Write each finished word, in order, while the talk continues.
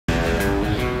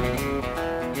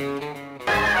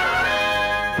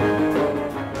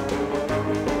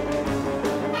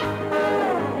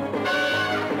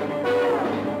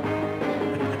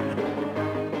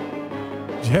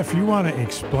Jeff, you want to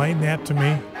explain that to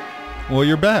me? Well,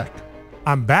 you're back.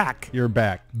 I'm back. You're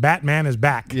back. Batman is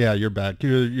back. Yeah, you're back.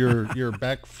 You're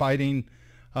back fighting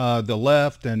the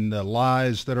left and the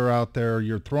lies that are out there.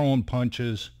 You're throwing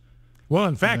punches. Well,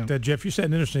 in fact, Jeff, you said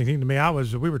an interesting thing to me.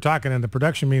 We were talking in the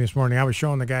production meeting this morning. I was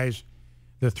showing the guys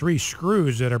the 3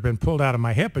 screws that have been pulled out of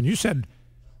my hip, and you said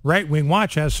Right Wing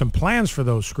Watch has some plans for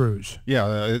those screws.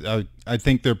 Yeah, I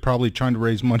think they're probably trying to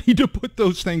raise money to put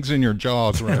those things in your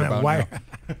jaws right about now.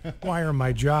 Wire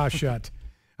my jaw shut.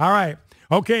 All right.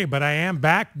 Okay, but I am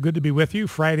back. Good to be with you.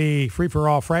 Friday, Free for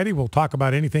All Friday. We'll talk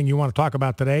about anything you want to talk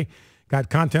about today. Got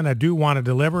content I do want to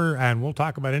deliver, and we'll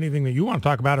talk about anything that you want to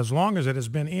talk about as long as it has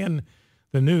been in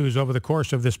the news over the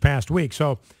course of this past week.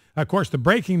 So, of course, the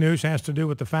breaking news has to do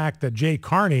with the fact that Jay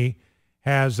Carney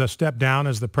has stepped down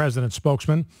as the president's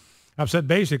spokesman. I've said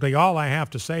basically all I have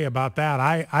to say about that.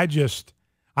 I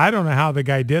don't know how the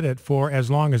guy did it for as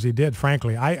long as he did,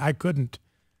 frankly. I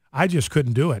just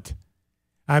couldn't do it.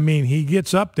 I mean, he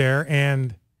gets up there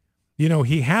and, you know,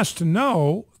 he has to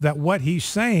know that what he's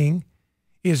saying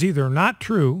is either not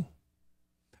true,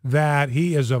 that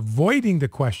he is avoiding the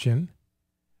question,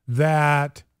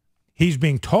 that he's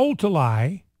being told to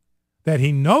lie, that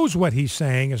he knows what he's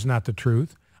saying is not the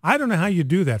truth. I don't know how you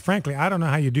do that. Frankly, I don't know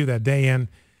how you do that day in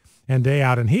and day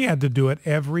out. And he had to do it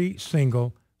every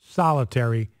single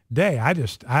solitary day.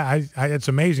 It's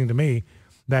amazing to me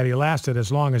that he lasted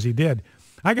as long as he did.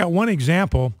 I got one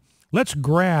example. Let's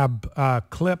grab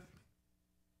clip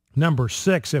number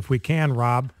 6 if we can,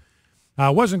 Rob.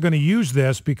 I wasn't going to use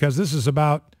this because this is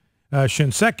about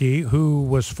Shinseki, who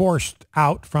was forced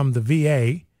out from the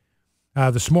VA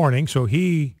this morning. So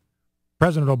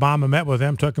President Obama met with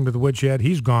him, took him to the woodshed.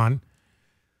 He's gone.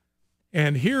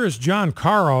 And here is John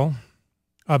Carl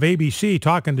of ABC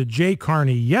talking to Jay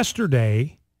Carney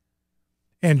yesterday.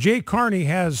 And John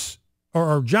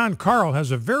Carl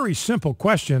has a very simple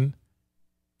question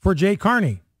for Jay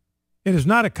Carney. It is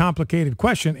not a complicated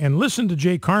question. And listen to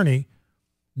Jay Carney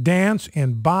dance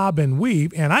and bob and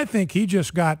weave. And I think he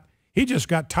just got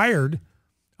tired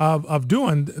of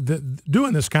doing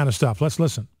this kind of stuff. Let's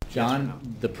listen.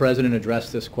 John, the president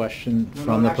addressed this question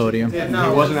from the podium. He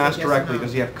wasn't asked directly.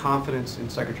 Does he have confidence in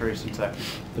Secretary Shinseki?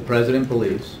 The president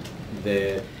believes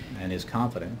that and is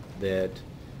confident that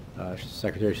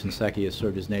Secretary Shinseki has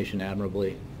served his nation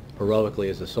admirably, heroically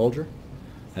as a soldier,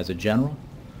 as a general,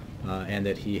 and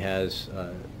that he has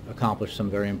accomplished some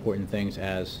very important things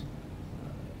as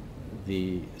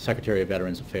the Secretary of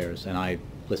Veterans Affairs, and I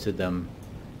listed them,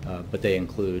 but they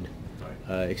include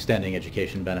extending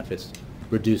education benefits,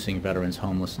 reducing veterans'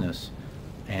 homelessness,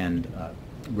 and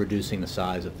reducing the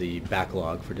size of the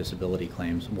backlog for disability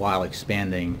claims while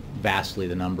expanding vastly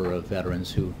the number of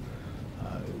veterans who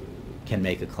can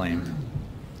make a claim.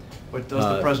 But does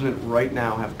the president right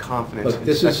now have confidence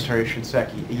in Secretary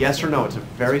Shinseki? Yes or no? It's a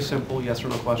very simple yes or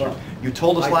no question. Well, you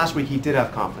told us last week he did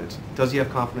have confidence. Does he have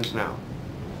confidence now?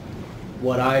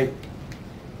 What I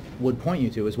would point you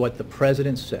to is what the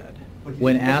president said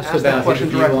when asked about his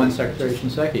view on Secretary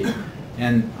Shinseki.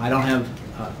 And I don't have,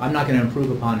 I'm not going to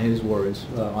improve upon his words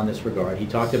on this regard. He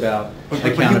talked about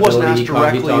accountability. But he wasn't asked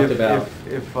directly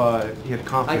if he had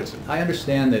confidence. I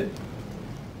understand that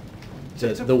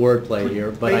the wordplay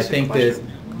here, but I think that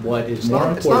what is more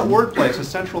important... It's not wordplay, it's a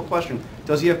central question.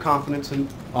 Does he have confidence in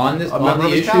on the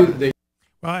issue?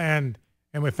 Well, and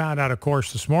we found out, of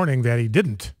course, this morning that he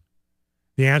didn't.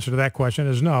 The answer to that question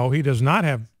is no, he does not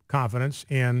have confidence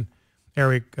in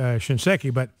Eric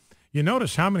Shinseki. But you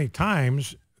notice how many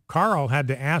times Carl had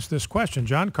to ask this question.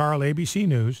 John Carl, ABC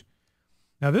News.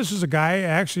 Now, this is a guy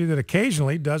actually that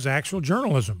occasionally does actual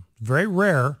journalism. Very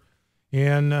rare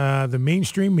in the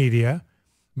mainstream media,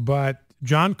 but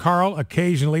John Carl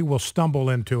occasionally will stumble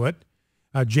into it.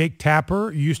 Jake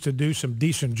Tapper used to do some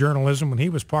decent journalism when he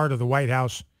was part of the White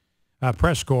House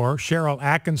press corps. Cheryl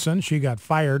Atkinson, she got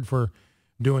fired for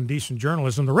doing decent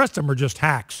journalism. The rest of them are just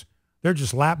hacks. They're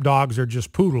just lapdogs. They're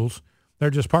just poodles. They're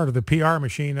just part of the PR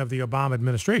machine of the Obama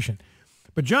administration.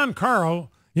 But John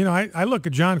Carl, you know, I look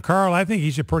at John Carl. I think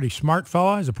he's a pretty smart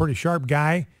fella. He's a pretty sharp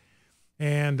guy.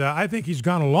 And I think he's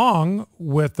gone along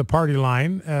with the party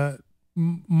line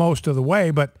most of the way.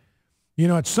 But, you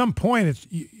know, at some point,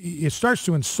 it starts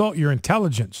to insult your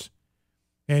intelligence.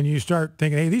 And you start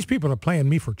thinking, hey, these people are playing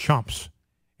me for chumps.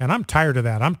 And I'm tired of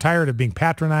that. I'm tired of being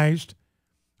patronized.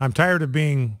 I'm tired of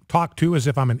being talked to as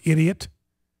if I'm an idiot.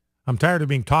 I'm tired of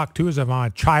being talked to as if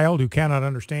I'm a child who cannot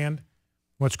understand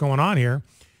what's going on here.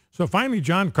 So finally,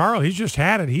 John Carl, he's just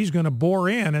had it. He's going to bore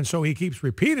in. And so he keeps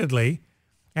repeatedly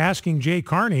asking Jay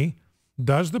Carney,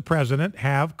 does the president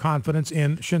have confidence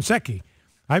in Shinseki?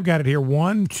 I've got it here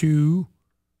 1, 2,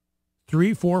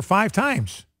 3, 4, 5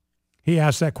 times. he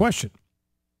asked that question.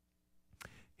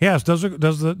 He asked, does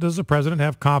the president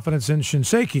have confidence in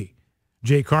Shinseki?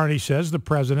 Jay Carney says the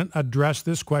president addressed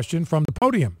this question from the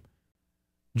podium.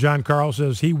 John Carl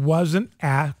says he wasn't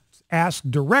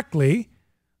asked directly,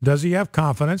 does he have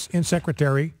confidence in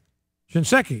Secretary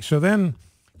Shinseki? So then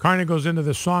Carney goes into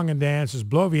this song and dance, this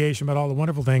bloviation about all the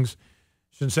wonderful things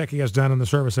Shinseki has done in the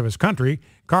service of his country.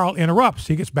 Carl interrupts.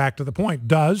 He gets back to the point.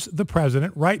 Does the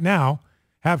president right now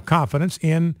have confidence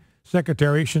in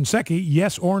Secretary Shinseki,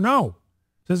 yes or no?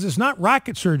 Says it's not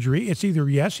rocket surgery. It's either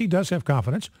yes, he does have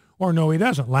confidence, or no, he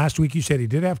doesn't. Last week you said he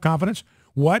did have confidence.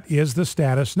 What is the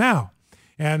status now?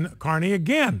 And Carney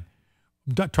again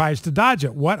tries to dodge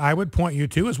it. What I would point you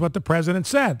to is what the president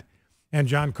said. And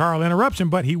John Carl interrupts him,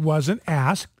 but he wasn't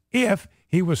asked if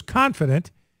he was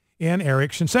confident in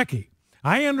Eric Shinseki.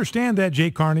 I understand that,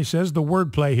 Jay Carney says, the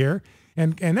wordplay here,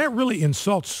 and that really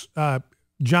insults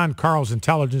John Carl's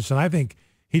intelligence, and I think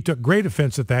he took great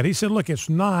offense at that. He said, look, it's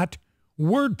not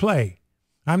wordplay.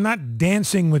 I'm not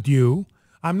dancing with you.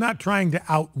 I'm not trying to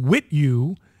outwit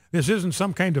you. This isn't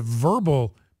some kind of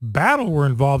verbal battle we're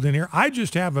involved in here. I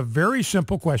just have a very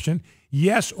simple question,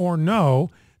 yes or no.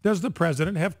 Does the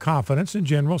president have confidence in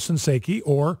General Shinseki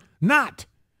or not?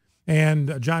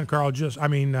 And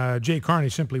Jay Carney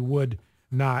simply would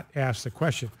not ask the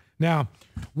question. Now,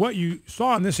 what you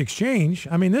saw in this exchange,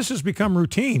 this has become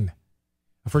routine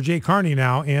for Jay Carney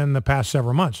now in the past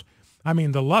several months.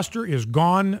 The luster is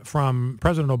gone from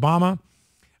President Obama.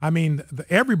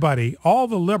 Everybody, all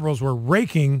the liberals were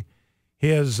raking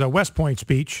his West Point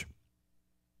speech,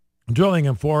 drilling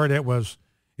him for it.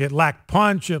 It lacked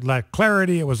punch. It lacked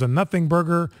clarity. It was a nothing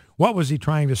burger. What was he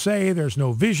trying to say? There's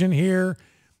no vision here.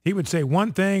 He would say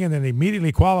one thing and then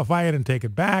immediately qualify it and take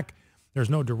it back. There's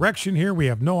no direction here. We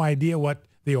have no idea what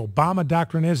the Obama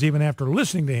doctrine is, even after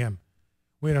listening to him.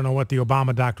 We don't know what the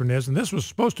Obama doctrine is. And this was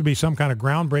supposed to be some kind of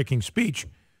groundbreaking speech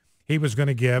he was going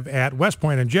to give at West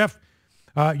Point. And Jeff,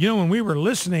 when we were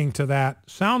listening to that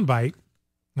soundbite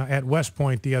at West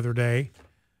Point the other day,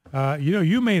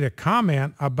 you made a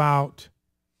comment about,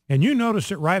 and you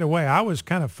noticed it right away. I was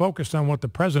kind of focused on what the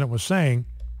president was saying,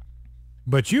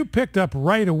 but you picked up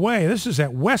right away. This is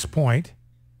at West Point.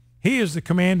 He is the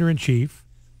commander-in-chief.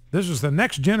 This is the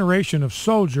next generation of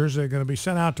soldiers that are going to be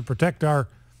sent out to protect our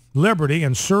liberty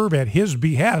and serve at his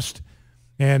behest.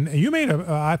 And you made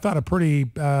I thought, a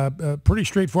pretty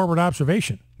straightforward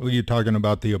observation. Well, you're talking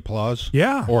about the applause?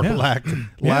 Yeah. Or yeah.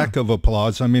 lack of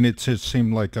applause. It just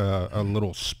seemed like a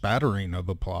little spattering of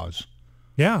applause.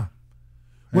 Yeah.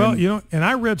 Well, and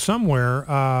I read somewhere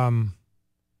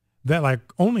that like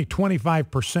only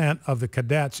 25% of the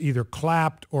cadets either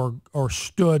clapped or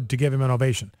stood to give him an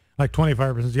ovation. Like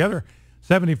 25%. The other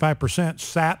 75%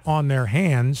 sat on their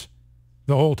hands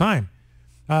the whole time.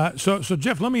 So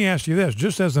Jeff, let me ask you this,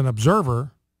 just as an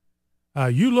observer,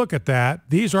 you look at that,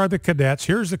 these are the cadets,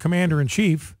 here's the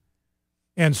commander-in-chief,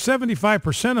 and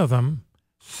 75% of them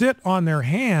sit on their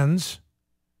hands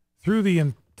through the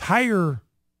entire,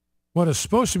 what is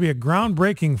supposed to be a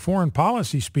groundbreaking foreign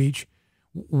policy speech.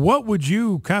 What would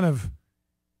you kind of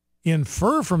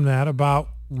infer from that about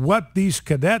what these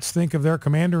cadets think of their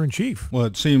commander-in-chief? Well,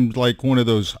 it seemed like one of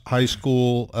those high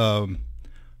school,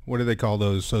 what do they call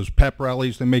those pep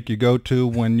rallies they make you go to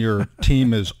when your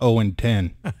team is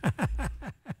 0-10.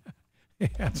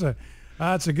 Yeah,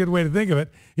 that's a good way to think of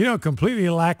it. Completely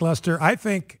lackluster. I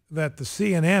think that the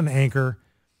CNN anchor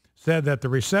said that the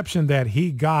reception that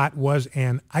he got was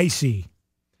an icy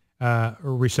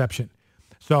reception.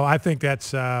 So I think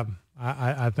that's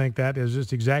I think that is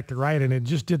just exactly right, and it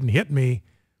just didn't hit me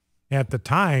at the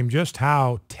time just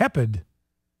how tepid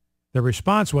the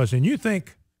response was. And you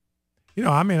think,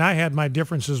 I had my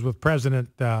differences with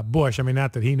President Bush.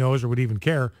 Not that he knows or would even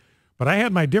care, but I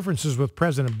had my differences with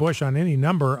President Bush on any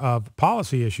number of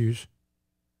policy issues.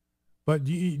 But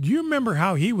do you remember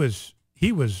how he was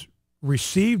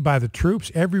received by the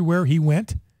troops everywhere he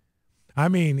went?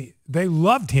 They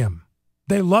loved him.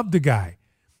 They loved the guy.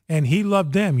 And he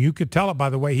loved them. You could tell it by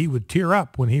the way he would tear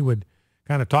up when he would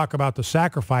kind of talk about the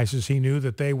sacrifices he knew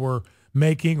that they were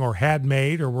making or had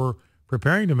made or were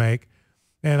preparing to make.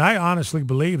 And I honestly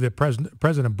believe that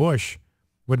President Bush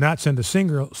would not send a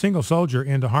single soldier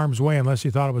into harm's way unless he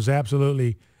thought it was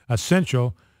absolutely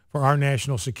essential for our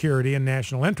national security and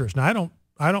national interest. Now,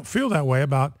 I don't feel that way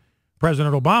about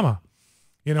President Obama.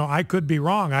 I could be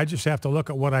wrong. I just have to look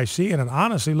at what I see, and it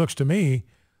honestly looks to me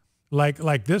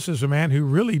like this is a man who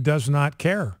really does not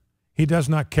care. He does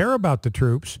not care about the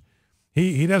troops.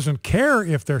 He doesn't care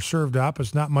if they're served up.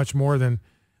 It's not much more than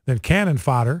cannon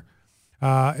fodder.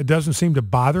 It doesn't seem to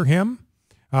bother him,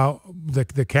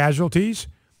 the casualties.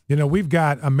 You know, we've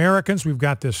got Americans. We've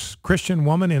got this Christian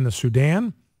woman in the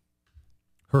Sudan.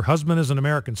 Her husband is an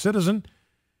American citizen.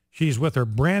 She's with her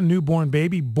brand newborn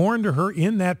baby, born to her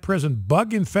in that prison,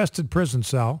 bug-infested prison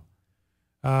cell.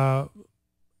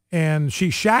 And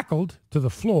she's shackled to the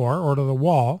floor or to the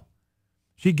wall.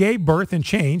 She gave birth in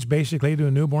chains, basically, to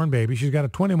a newborn baby. She's got a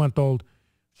 20-month-old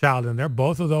child in there.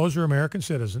 Both of those are American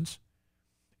citizens.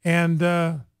 And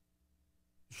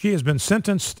she has been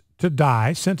sentenced to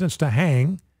die, sentenced to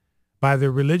hang by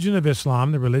the religion of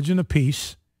Islam, the religion of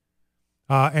peace.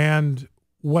 And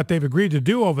what they've agreed to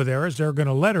do over there is they're going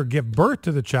to let her give birth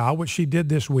to the child, which she did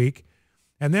this week.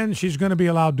 And then she's going to be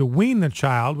allowed to wean the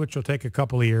child, which will take a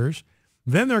couple of years.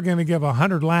 Then they're going to give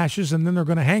 100 lashes, and then they're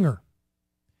going to hang her.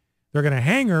 They're going to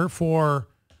hang her for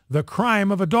the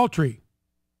crime of adultery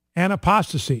and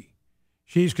apostasy.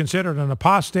 She's considered an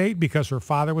apostate because her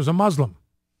father was a Muslim.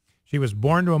 She was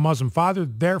born to a Muslim father,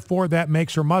 therefore that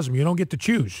makes her Muslim. You don't get to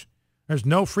choose. There's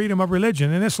no freedom of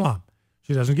religion in Islam.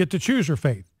 She doesn't get to choose her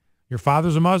faith. Your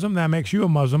father's a Muslim, that makes you a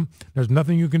Muslim. There's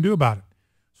nothing you can do about it.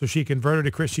 So she converted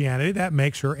to Christianity, that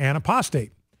makes her an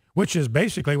apostate, which is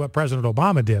basically what President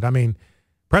Obama did. I mean,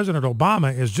 President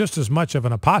Obama is just as much of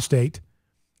an apostate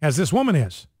as this woman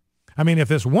is. I mean, if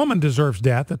this woman deserves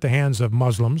death at the hands of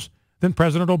Muslims, then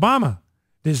President Obama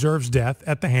deserves death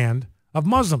at the hand of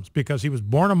Muslims because he was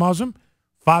born a Muslim,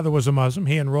 father was a Muslim,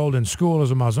 he enrolled in school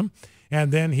as a Muslim,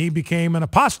 and then he became an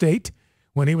apostate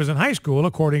when he was in high school,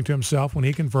 according to himself, when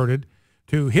he converted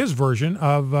to his version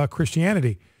of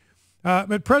Christianity.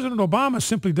 But President Obama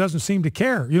simply doesn't seem to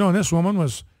care. You know, and this woman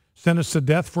was sentenced to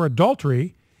death for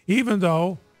adultery, even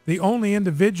though the only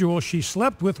individual she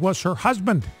slept with was her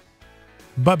husband.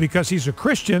 But because he's a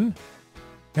Christian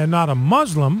and not a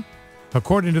Muslim,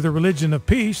 according to the religion of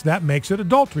peace, that makes it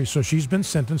adultery. So she's been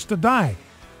sentenced to die.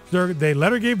 They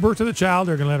let her give birth to the child.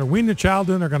 They're going to let her wean the child,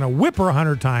 and they're going to whip her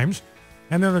 100 times,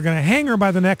 and then they're going to hang her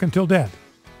by the neck until dead.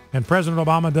 And President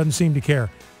Obama doesn't seem to care.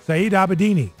 Saeed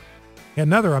Abedini,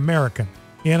 another American,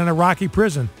 in an Iraqi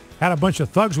prison, had a bunch of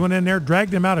thugs went in there,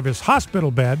 dragged him out of his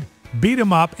hospital bed, beat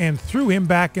him up, and threw him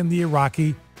back in the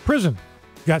Iraqi prison.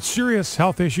 Got serious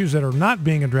health issues that are not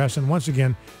being addressed, and once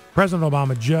again, President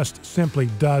Obama just simply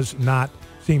does not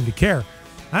seem to care.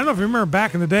 I don't know if you remember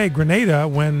back in the day, Grenada,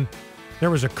 when there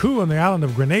was a coup on the island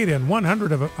of Grenada and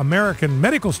 100 of American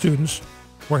medical students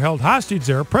were held hostage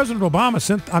there. President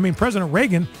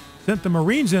Reagan sent the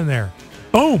Marines in there.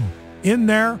 Boom! In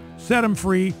there, set them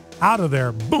free, out of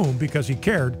there, boom, because he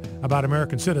cared about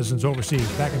American citizens overseas.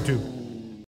 Back in 2.